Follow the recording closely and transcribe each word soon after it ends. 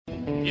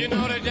You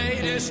know the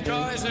day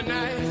destroys the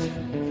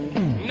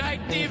night,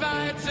 night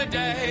divides the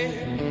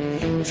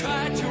day.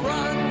 Try to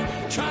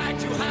run, try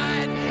to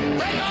hide,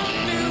 break on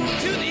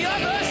through to the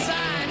other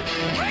side,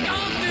 break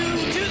on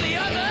through to the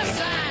other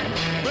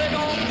side, break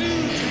on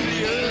through to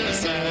the other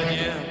side,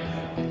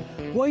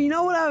 yeah. Well, you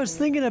know what I was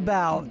thinking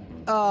about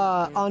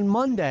on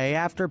Monday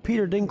after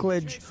Peter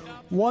Dinklage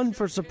won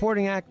for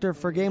supporting actor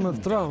for Game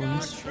of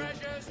Thrones?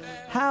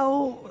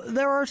 How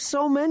there are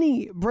so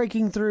many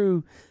breaking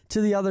through to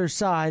the other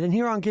side. And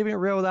here on Keeping It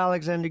Real with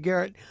Alexander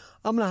Garrett,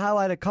 I'm going to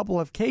highlight a couple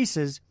of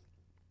cases.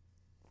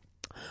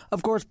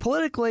 Of course,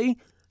 politically,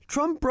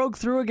 Trump broke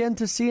through again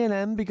to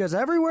CNN because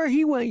everywhere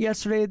he went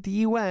yesterday at the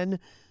UN,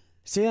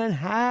 CNN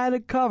had to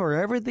cover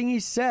everything he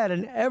said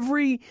and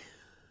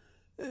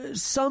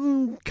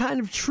some kind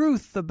of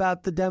truth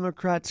about the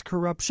Democrats'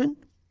 corruption.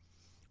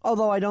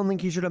 Although I don't think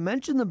he should have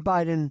mentioned the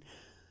Biden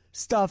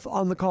stuff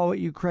on the call with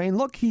Ukraine.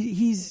 Look,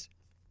 he's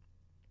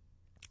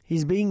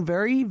being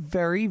very,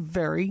 very,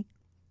 very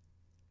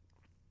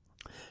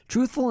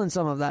truthful in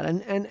some of that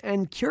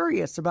and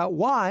curious about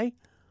why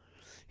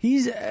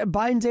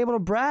Biden's able to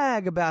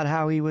brag about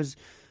how he was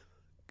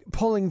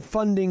pulling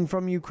funding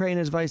from Ukraine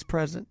as vice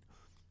president.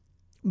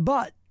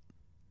 But,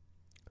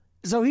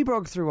 so he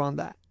broke through on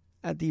that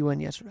at the UN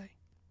yesterday.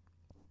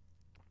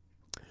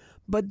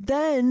 But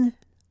then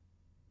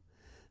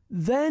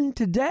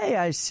today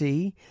I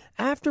see,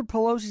 after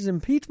Pelosi's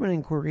impeachment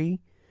inquiry,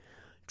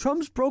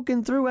 Trump's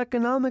broken through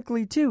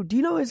economically too. Do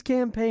you know his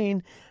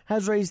campaign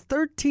has raised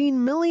 $13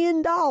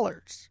 million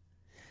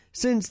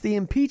since the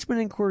impeachment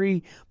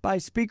inquiry by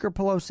Speaker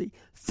Pelosi?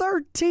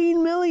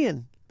 $13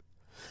 million.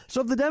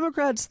 So if the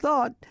Democrats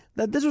thought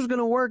that this was going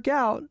to work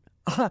out,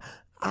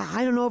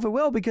 I don't know if it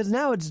will, because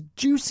now it's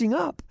juicing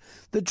up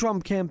the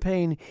Trump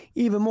campaign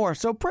even more.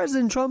 So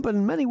President Trump,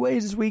 in many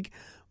ways this week,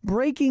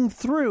 breaking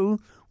through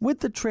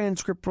with the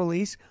transcript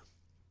release,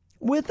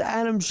 with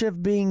Adam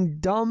Schiff being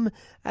dumb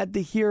at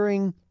the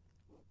hearing,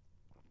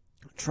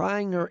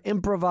 trying to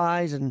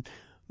improvise and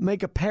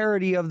make a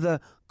parody of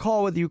the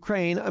call with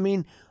Ukraine. I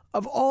mean,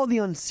 of all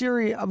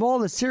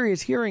the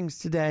serious hearings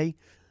today,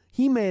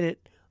 he made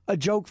it a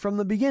joke from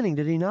the beginning,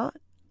 did he not?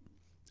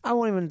 I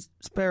won't even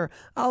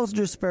I'll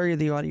just spare you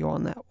the audio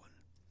on that one.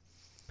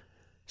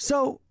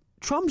 So,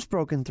 Trump's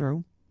broken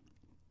through.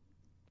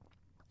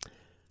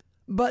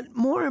 But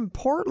more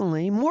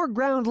importantly, more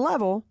ground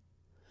level,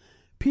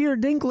 Peter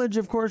Dinklage,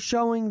 of course,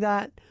 showing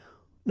that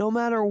no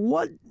matter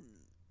what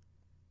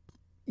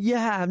you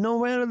have, no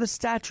matter the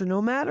stature,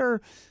 no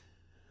matter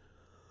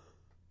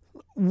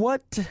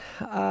what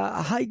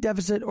height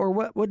deficit or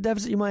what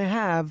deficit you might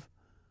have,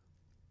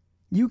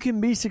 you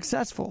can be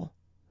successful.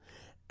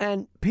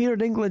 And Peter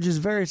Dinklage is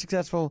very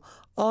successful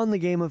on the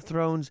Game of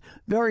Thrones.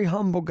 Very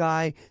humble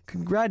guy.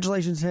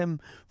 Congratulations to him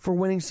for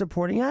winning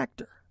supporting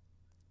actor.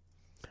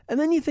 And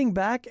then you think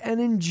back, and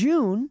in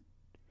June,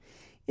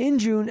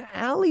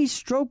 Ali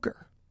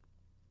Stroker,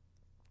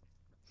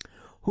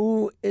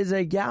 who is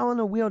a gal in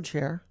a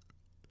wheelchair,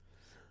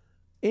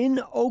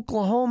 in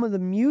Oklahoma, the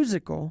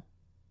musical,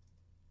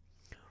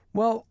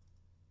 well,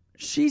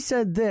 she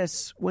said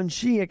this when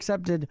she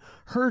accepted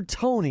her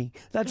Tony.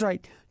 That's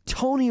right,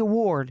 Tony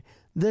Award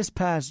this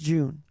past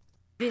June.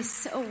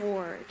 This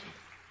award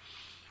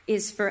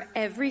is for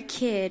every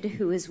kid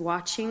who is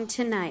watching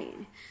tonight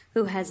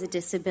who has a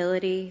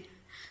disability,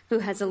 who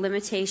has a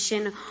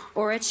limitation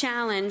or a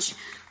challenge,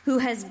 who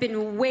has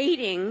been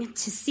waiting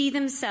to see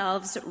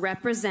themselves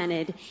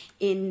represented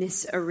in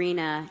this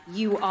arena.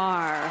 You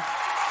are.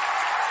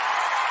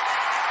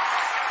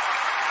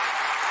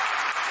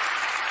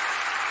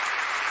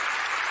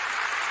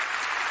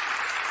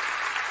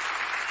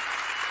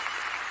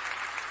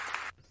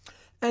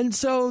 And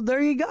so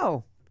there you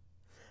go.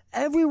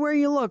 Everywhere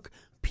you look,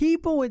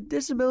 people with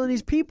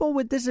disabilities, people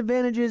with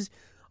disadvantages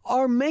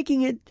are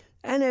making it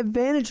an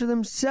advantage for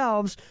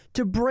themselves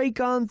to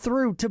break on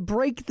through, to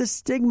break the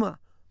stigma.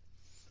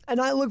 And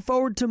I look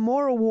forward to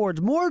more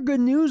awards, more good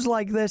news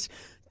like this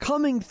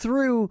coming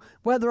through,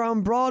 whether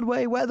on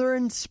Broadway, whether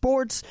in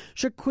sports,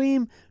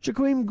 Shaquem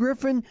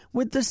Griffin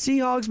with the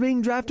Seahawks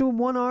being drafted with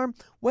one arm,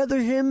 whether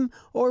him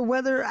or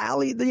whether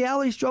the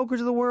Ali Strokers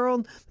of the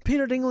world,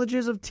 Peter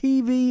Dinklages of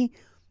TV.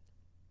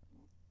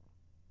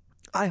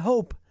 I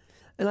hope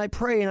and I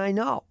pray and I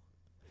know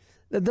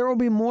that there will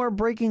be more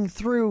breaking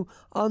through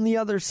on the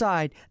other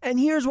side. And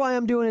here's why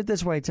I'm doing it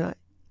this way tonight.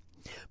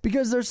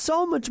 Because there's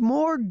so much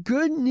more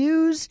good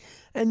news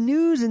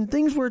and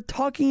things we're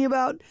talking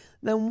about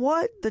than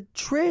what the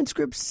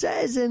transcript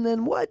says and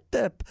then what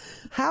the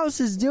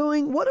House is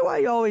doing. What do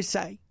I always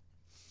say?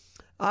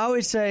 I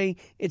always say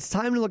it's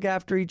time to look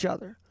after each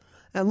other.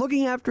 And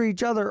looking after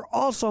each other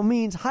also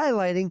means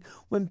highlighting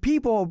when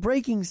people are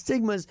breaking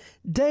stigmas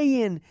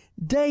day in,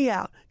 day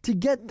out to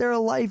get their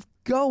life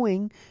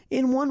going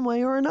in one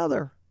way or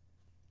another.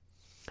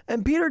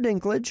 And Peter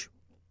Dinklage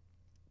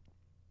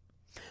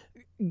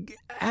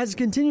has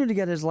continued to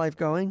get his life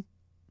going.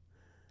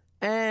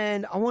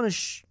 And I want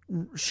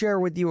to share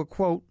with you a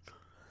quote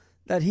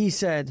that he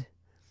said,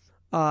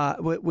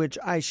 which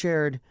I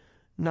shared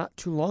not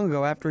too long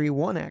ago after he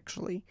won,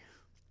 actually,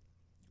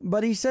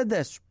 But he said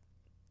this: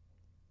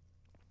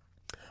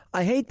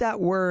 I hate that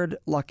word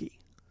lucky.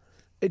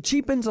 It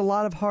cheapens a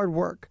lot of hard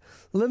work.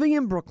 Living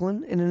in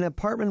Brooklyn in an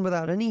apartment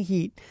without any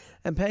heat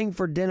and paying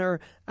for dinner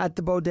at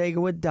the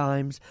bodega with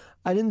dimes,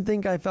 I didn't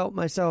think I felt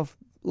myself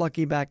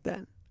lucky back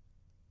then.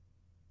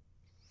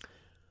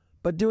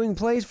 But doing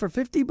plays for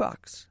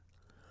 $50,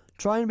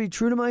 trying to be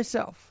true to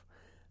myself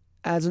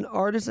as an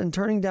artist and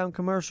turning down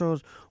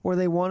commercials where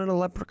they wanted a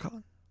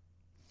leprechaun.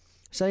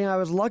 Saying I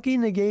was lucky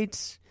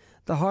negates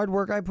the hard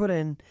work I put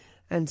in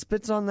and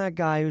spits on that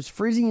guy who's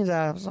freezing his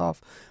ass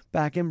off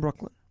back in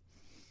Brooklyn.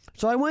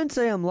 So I wouldn't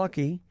say I'm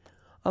lucky.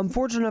 I'm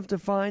fortunate enough to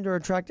find or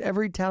attract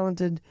very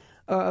talented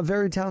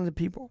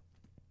people.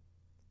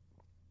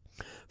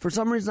 For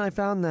some reason I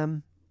found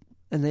them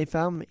and they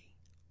found me.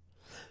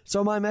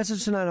 So my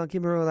message tonight on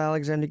Keep It Real with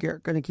Alexander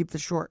Garrett, going to keep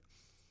this short,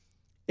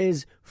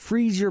 is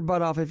freeze your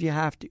butt off if you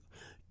have to.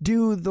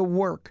 Do the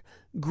work.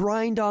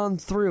 Grind on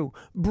through.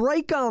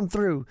 Break on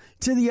through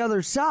to the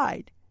other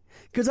side.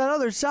 Because that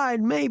other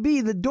side may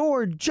be the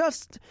door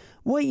just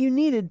what you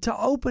needed to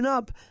open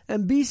up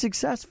and be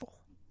successful.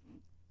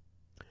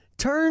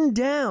 Turn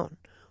down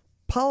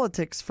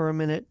politics for a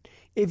minute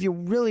if you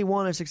really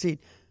want to succeed.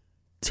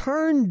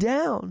 Turn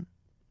down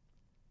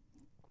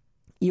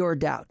your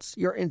doubts,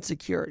 your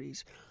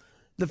insecurities,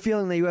 the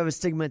feeling that you have a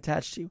stigma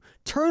attached to you.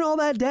 Turn all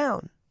that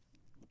down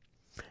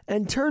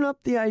and turn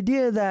up the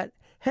idea that,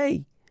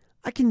 hey,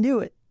 I can do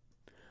it.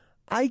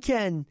 I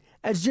can,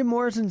 as Jim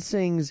Morrison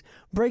sings,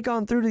 break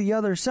on through to the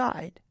other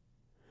side.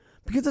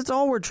 Because that's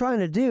all we're trying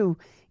to do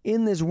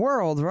in this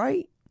world,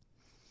 right?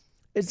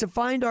 It's to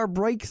find our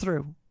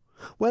breakthrough.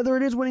 Whether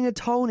it is winning a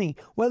Tony,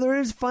 whether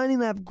it is finding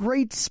that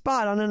great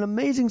spot on an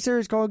amazing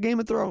series called Game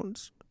of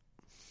Thrones.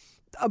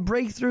 A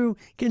breakthrough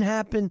can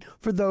happen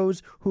for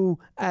those who,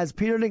 as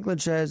Peter Dinklage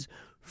says,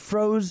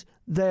 froze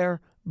their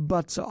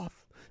butts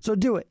off. So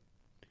do it.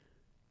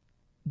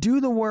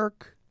 Do the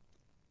work.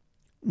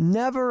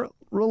 Never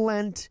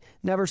relent.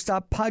 Never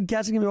stop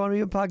podcasting if you want to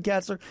be a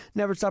podcaster.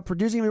 Never stop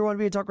producing if you want to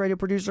be a talk radio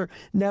producer.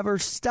 Never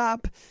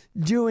stop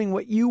doing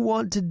what you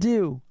want to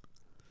do.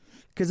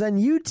 Because then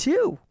you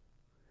too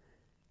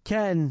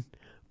can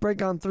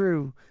break on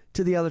through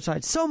to the other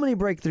side. So many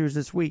breakthroughs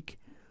this week.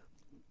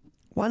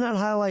 Why not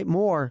highlight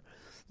more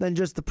than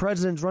just the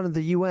president's run of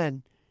the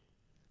UN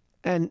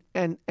and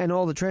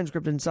all the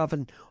transcript and stuff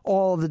and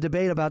all the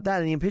debate about that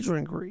and the impeachment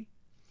inquiry?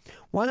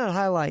 Why not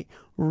highlight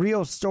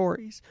real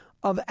stories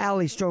of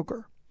Ali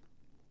Stroker,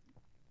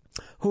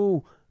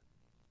 who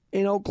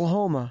in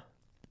Oklahoma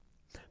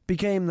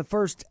became the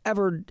first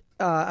ever,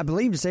 I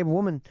believe, disabled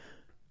woman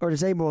or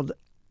disabled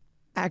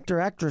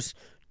actress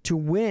to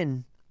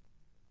win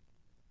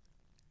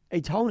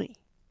a Tony?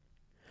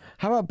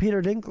 How about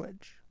Peter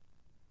Dinklage?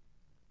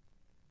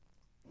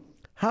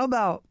 How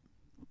about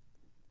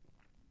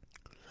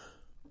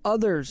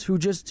others who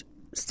just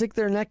stick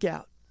their neck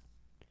out?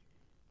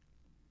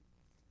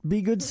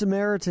 Be good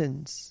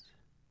Samaritans.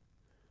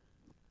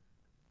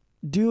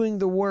 Doing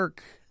the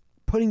work,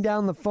 putting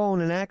down the phone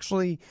and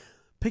actually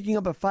picking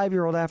up a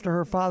 5-year-old after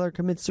her father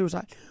commits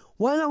suicide.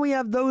 Why not we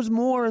have those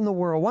more in the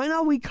world? Why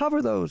not we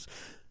cover those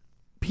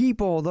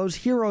people, those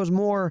heroes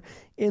more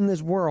in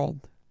this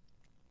world?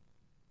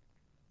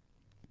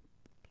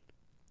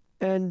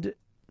 And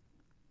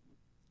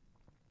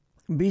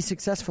be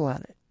successful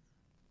at it.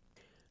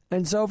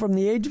 And so from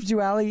the age of 2,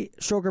 Ali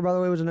Stroker, by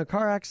the way, was in a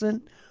car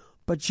accident,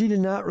 but she did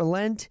not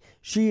relent.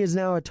 She is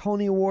now a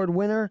Tony Award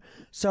winner.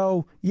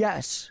 So,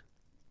 yes,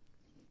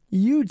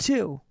 you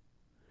too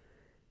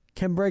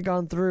can break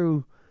on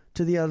through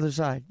to the other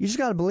side. You just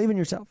got to believe in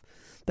yourself,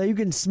 that you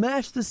can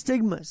smash the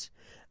stigmas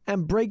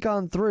and break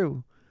on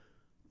through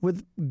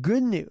with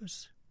good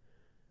news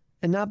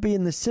and not be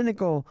in the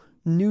cynical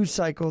news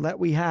cycle that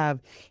we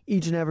have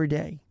each and every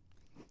day.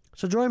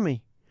 So join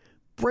me.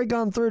 Break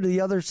on through to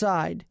the other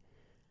side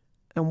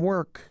and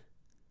work,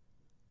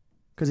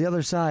 because the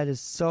other side is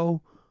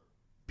so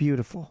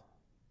beautiful.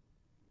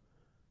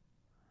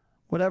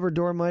 Whatever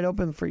door might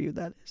open for you,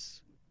 that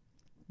is.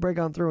 Break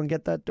on through and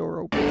get that door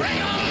open. Break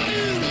on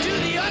through!